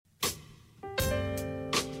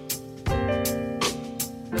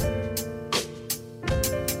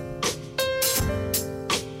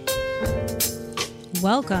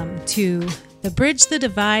Welcome to the Bridge the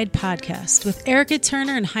Divide podcast with Erica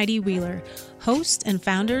Turner and Heidi Wheeler, hosts and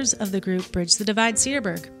founders of the group Bridge the Divide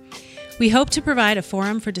Cedarburg. We hope to provide a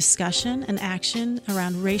forum for discussion and action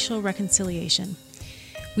around racial reconciliation.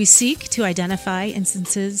 We seek to identify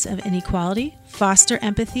instances of inequality, foster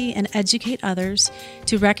empathy, and educate others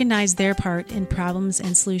to recognize their part in problems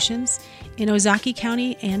and solutions in Ozaukee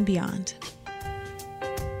County and beyond.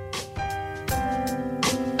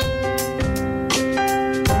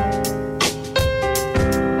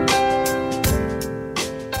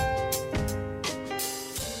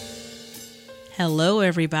 Hello,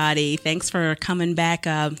 everybody. Thanks for coming back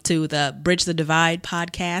to the Bridge the Divide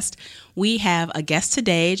podcast. We have a guest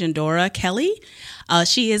today, Jandora Kelly.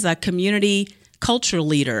 She is a community culture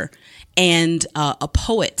leader and a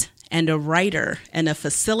poet and a writer and a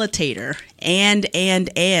facilitator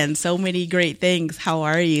and so many great things. How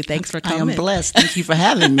are you? Thanks for coming. I am blessed. Thank you for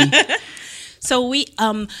having me. So we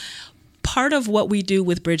part of what we do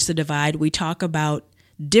with Bridge the Divide, we talk about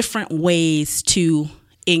different ways to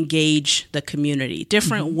engage the community,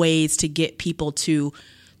 different ways to get people to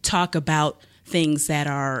talk about things that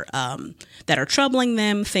are troubling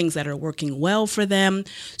them, things that are working well for them.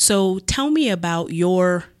 So tell me about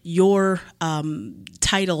your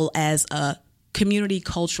title as a community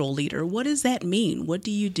cultural leader. What does that mean? What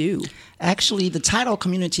do you do? Actually, the title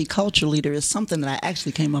community culture leader is something that I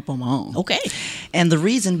actually came up on my own. Okay. And the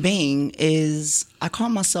reason being is I call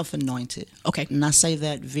myself anointed. Okay. And I say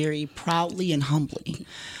that very proudly and humbly.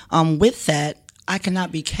 With that, I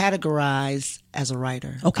cannot be categorized as a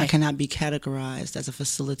writer. Okay. I cannot be categorized as a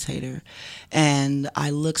facilitator. And I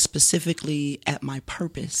look specifically at my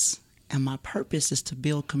purpose. And my purpose is to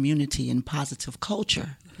build community and positive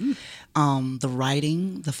culture. The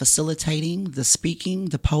writing, the facilitating, the speaking,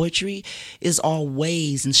 the poetry is all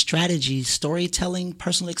ways and strategies, storytelling,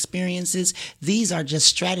 personal experiences. These are just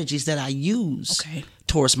strategies that I use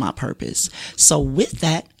towards my purpose. So with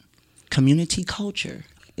that, community culture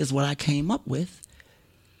is what I came up with.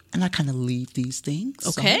 And I kind of lead these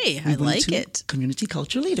things. Okay, So I like it. Community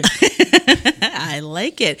culture leader. I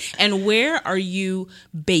like it. And where are you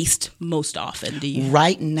based most often? Do you?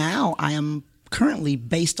 Right now, I am currently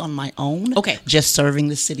based on my own. Okay. Just serving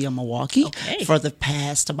the city of Milwaukee. Okay. For the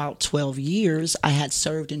past about 12 years, I had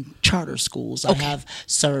served in charter schools. Okay. I have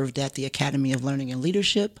served at the Academy of Learning and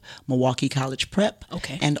Leadership, Milwaukee College Prep,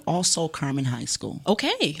 Okay. and also Carmen High School.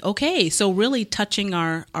 Okay. So really touching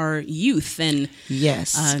our youth, and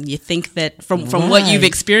Yes. you think that from what you've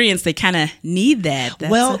experienced, they kind of need that.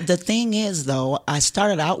 The thing is, though, I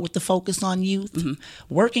started out with the focus on youth.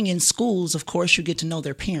 Working in schools, of course, you get to know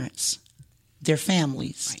their parents, their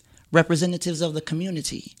families, representatives of the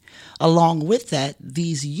community. Along with that,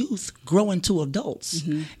 these youth grow into adults.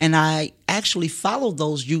 And I actually followed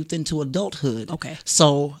those youth into adulthood. Okay.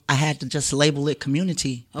 So I had to just label it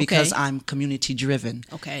community because I'm community driven.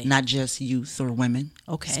 Okay. Not just youth or women.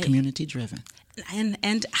 Okay. It's community driven.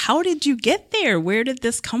 And how did you get there? Where did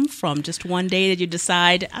this come from? Just one day did you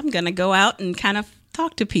decide, I'm going to go out and kind of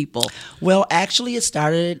talk to people? Well, actually, it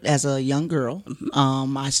started as a young girl.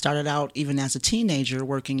 I started out even as a teenager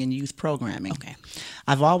working in youth programming. Okay.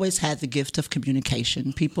 I've always had the gift of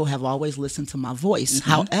communication. People have always listened to my voice.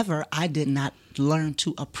 However, I did not learn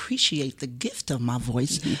to appreciate the gift of my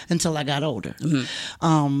voice until I got older.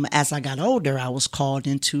 As I got older, I was called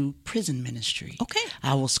into prison ministry. Okay.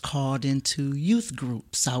 I was called into youth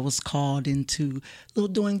groups. I was called into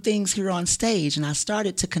doing things here on stage, and I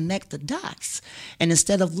started to connect the dots. And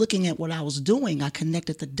instead of looking at what I was doing, I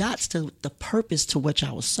connected the dots to the purpose to which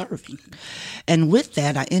I was serving. And with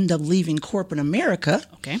that, I ended up leaving corporate America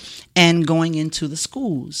and going into the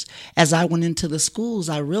schools. As I went into the schools,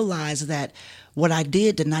 I realized that what I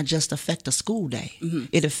did not just affect a school day.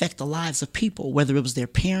 It affected the lives of people, whether it was their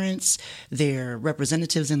parents, their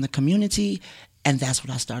representatives in the community, and that's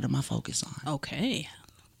what I started my focus on. Okay.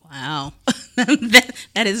 Wow.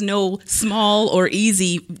 that is no small or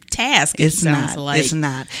easy task. It's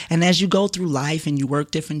not. And as you go through life and you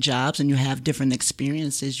work different jobs and you have different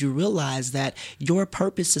experiences, you realize that your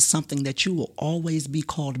purpose is something that you will always be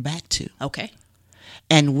called back to. Okay.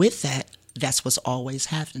 And with that, that's what's always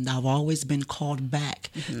happened. I've always been called back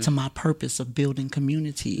to my purpose of building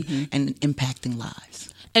community and impacting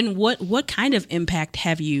lives. And what kind of impact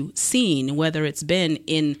have you seen, whether it's been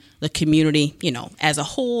in the community, as a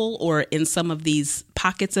whole, or in some of these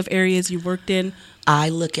pockets of areas you worked in? I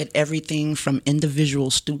look at everything from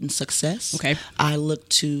individual student success. Okay. I look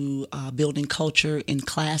to building culture in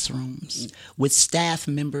classrooms with staff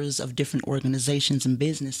members of different organizations and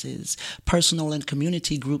businesses, personal and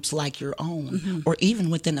community groups like your own, or even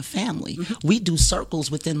within a family. We do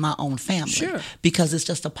circles within my own family because it's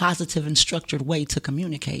just a positive and structured way to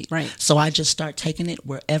communicate. Right. So I just start taking it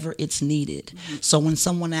wherever it's needed. So when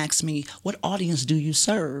someone asks me, what audience do you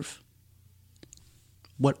serve?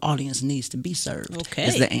 What audience needs to be served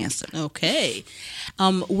is the answer. Okay.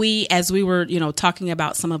 As we were, talking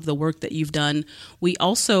about some of the work that you've done, we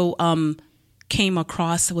also came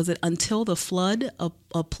across, was it Until the Flood,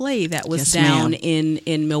 a play that was down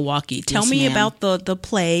in Milwaukee. Tell me about the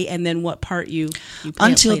play and then what part you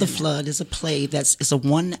Until the Flood is a play it's a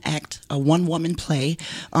one-woman play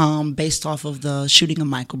based off of the shooting of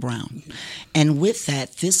Michael Brown. And with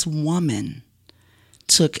that, this woman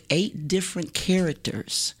took 8 different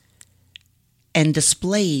characters and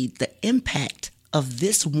displayed the impact of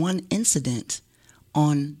this one incident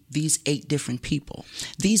on these 8 different people.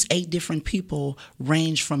 These 8 different people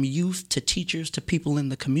range from youth to teachers to people in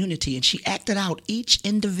the community, and she acted out each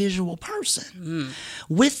individual person.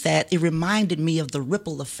 With that, it reminded me of the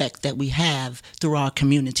ripple effect that we have through our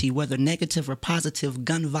community, whether negative or positive,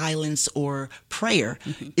 gun violence or prayer,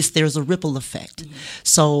 there's a ripple effect.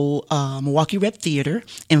 So Milwaukee Rep Theater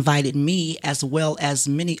invited me as well as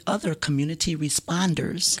many other community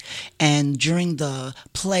responders, and during the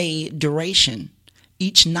play duration,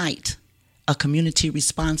 each night, a community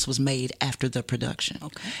response was made after the production.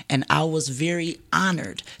 Okay. And I was very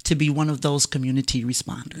honored to be one of those community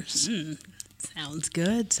responders. Sounds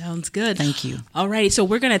good. Thank you. All right. So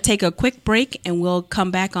we're going to take a quick break and we'll come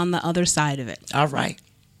back on the other side of it. All right.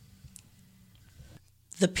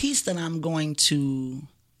 The piece that I'm going to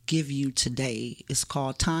give you today is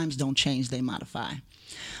called Times Don't Change, They Modify.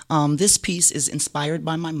 This piece is inspired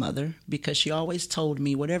by my mother because she always told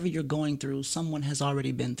me whatever you're going through, someone has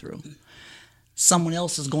already been through. Someone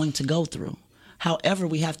else is going to go through. However,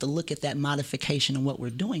 we have to look at that modification and what we're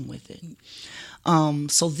doing with it.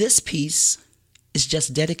 So this piece is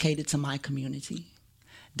just dedicated to my community,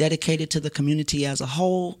 dedicated to the community as a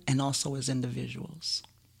whole and also as individuals.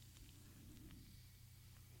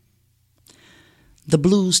 The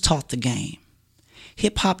blues taught the game.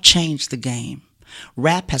 Hip-hop changed the game.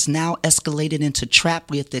 Rap has now escalated into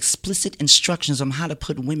trap with explicit instructions on how to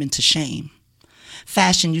put women to shame.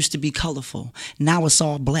 Fashion used to be colorful. Now it's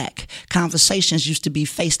all black. Conversations used to be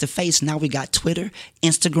face-to-face. Now we got Twitter,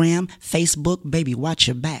 Instagram, Facebook. Baby, watch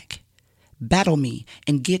your back. Battle me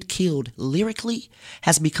and get killed lyrically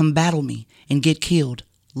has become battle me and get killed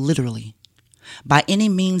literally. By any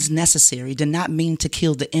means necessary did not mean to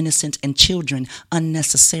kill the innocent and children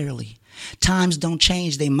unnecessarily. Times don't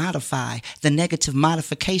change, they modify. The negative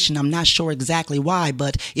modification, I'm not sure exactly why,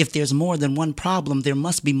 but if there's more than one problem, there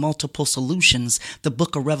must be multiple solutions. The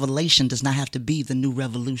book of Revelation does not have to be the new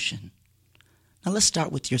revolution. Now let's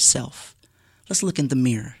start with yourself. Let's look in the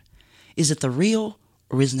mirror. Is it the real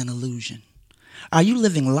or is it an illusion? Are you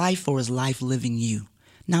living life or is life living you?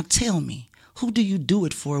 Now tell me, who do you do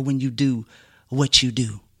it for when you do what you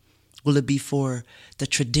do? Will it be for the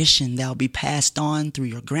tradition that will be passed on through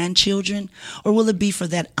your grandchildren? Or will it be for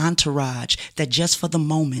that entourage that just for the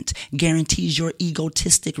moment guarantees your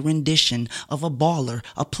egotistic rendition of a baller,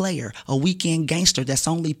 a player, a weekend gangster that's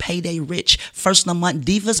only payday rich, first of the month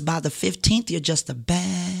divas, by the 15th, you're just a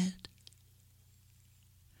bad.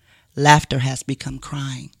 Laughter has become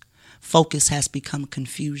crying. Focus has become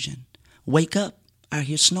confusion. Wake up, I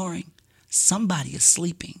hear snoring. Somebody is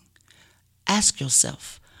sleeping. Ask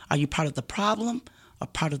yourself, are you part of the problem or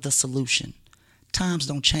part of the solution? Times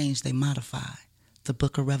don't change, they modify. The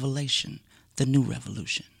book of Revelation, the new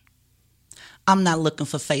revolution. I'm not looking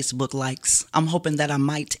for Facebook likes. I'm hoping that I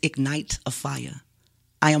might ignite a fire.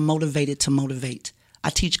 I am motivated to motivate. I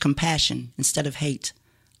teach compassion instead of hate.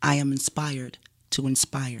 I am inspired to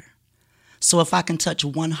inspire. So if I can touch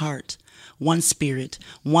one heart, one spirit,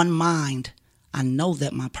 one mind, I know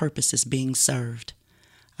that my purpose is being served.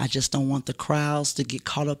 I just don't want the crowds to get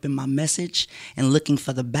caught up in my message and looking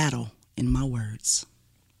for the battle in my words.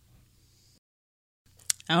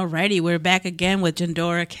 All righty, we're back again with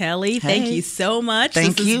Jandora Kelly. Hey. Thank you so much.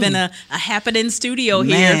 Thank you. This has been a happening studio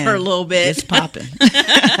here for a little bit. It's popping.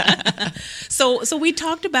 So we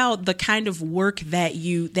talked about the kind of work that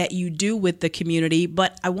you do with the community,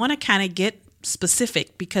 but I want to kind of get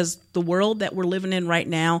specific because the world that we're living in right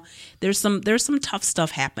now, there's some tough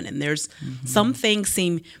stuff happening. There's some things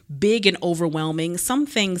seem big and overwhelming. Some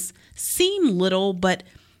things seem little, but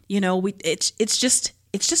it's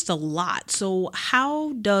just a lot. So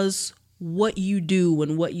how does what you do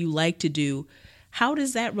and what you like to do, how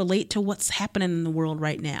does that relate to what's happening in the world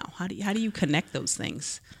right now? How do you connect those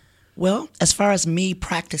things? Well, as far as me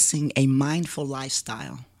practicing a mindful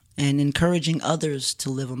lifestyle and encouraging others to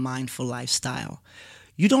live a mindful lifestyle,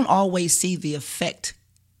 you don't always see the effect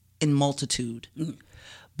in multitude. Mm-hmm.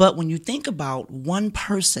 But when you think about one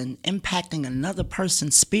person impacting another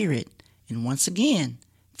person's spirit, and once again,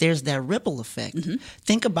 there's that ripple effect. Mm-hmm.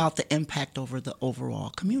 Think about the impact over the overall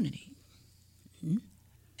community. Mm-hmm.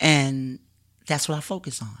 And that's what I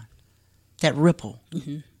focus on, that ripple,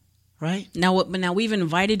 mm-hmm. right? Now we've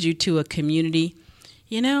invited you to a community.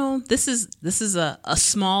 You know, this is a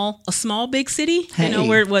small big city. Hey. You know,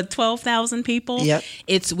 we're 12,000 people. Yep.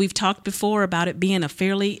 We've talked before about it being a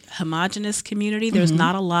fairly homogenous community. There's mm-hmm.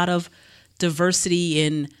 not a lot of diversity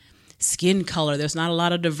in skin color. There's not a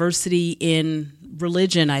lot of diversity in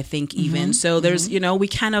religion, I think, even. Mm-hmm. So there's,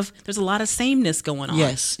 mm-hmm. There's a lot of sameness going on.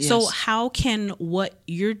 Yes. So how can what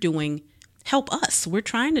you're doing help us? We're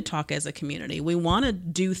trying to talk as a community. We want to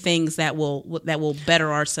do things that will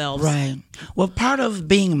better ourselves. Right. Well, part of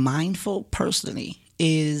being mindful personally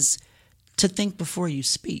is to think before you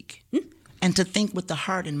speak and to think with the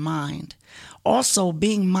heart and mind. Also,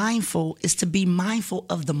 being mindful is to be mindful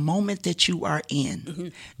of the moment that you are in. Mm-hmm.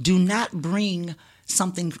 Do not bring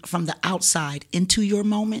something from the outside into your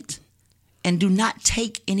moment, and do not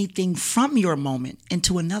take anything from your moment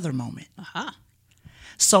into another moment. Uh-huh.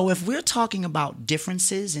 So if we're talking about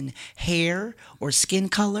differences in hair or skin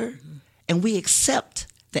color, mm-hmm. and we accept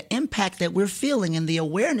the impact that we're feeling and the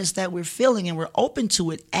awareness that we're feeling, and we're open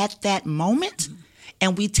to it at that moment, mm-hmm.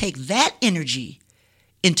 and we take that energy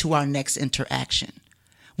into our next interaction.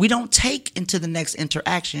 We don't take into the next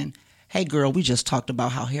interaction, hey girl, we just talked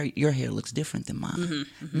about how your hair looks different than mine.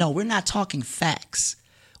 Mm-hmm, mm-hmm. No, we're not talking facts.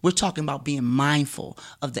 We're talking about being mindful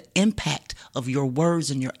of the impact of your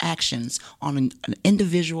words and your actions on an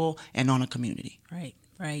individual and on a community. Right,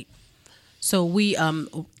 right. So we,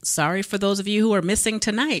 sorry for those of you who are missing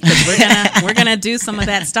tonight, because we're gonna do some of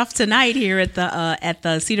that stuff tonight here at the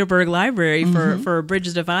Cedarburg Library mm-hmm. for a Bridge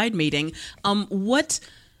the Divide meeting.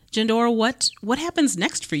 Jandora, what happens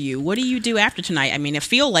next for you? What do you do after tonight? I mean, I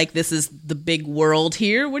feel like this is the big world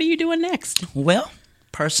here. What are you doing next? Well,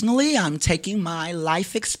 personally, I'm taking my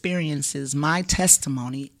life experiences, my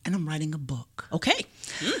testimony, and I'm writing a book. Okay.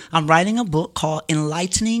 I'm writing a book called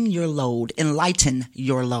Enlighten Your Load.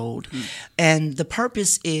 And the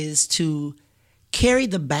purpose is to carry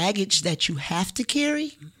the baggage that you have to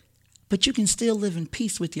carry, but you can still live in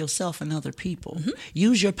peace with yourself and other people. Mm-hmm.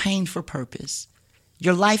 Use your pain for purpose.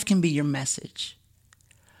 Your life can be your message.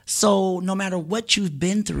 So no matter what you've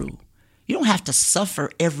been through, you don't have to suffer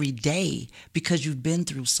every day because you've been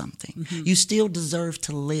through something. Mm-hmm. You still deserve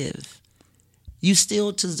to live. You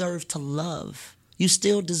still deserve to love. You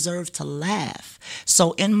still deserve to laugh.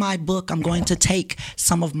 So in my book, I'm going to take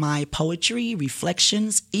some of my poetry,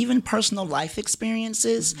 reflections, even personal life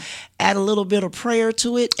experiences, add a little bit of prayer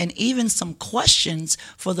to it, and even some questions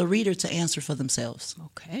for the reader to answer for themselves.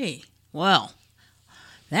 Okay. Well,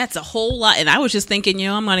 that's a whole lot. And I was just thinking,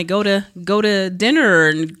 I'm going to go to dinner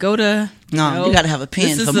and go to... No, you got to have a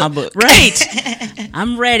pen for my book. Right.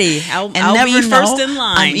 I'm ready. I'll be first in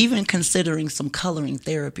line. I'm even considering some coloring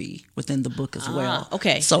therapy within the book as well.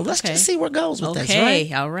 Okay. So let's just see where it goes with this, right?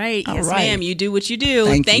 Okay. All right. Yes, ma'am. You do what you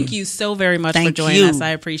do. Thank you so very much for joining us.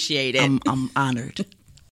 I appreciate it. I'm honored.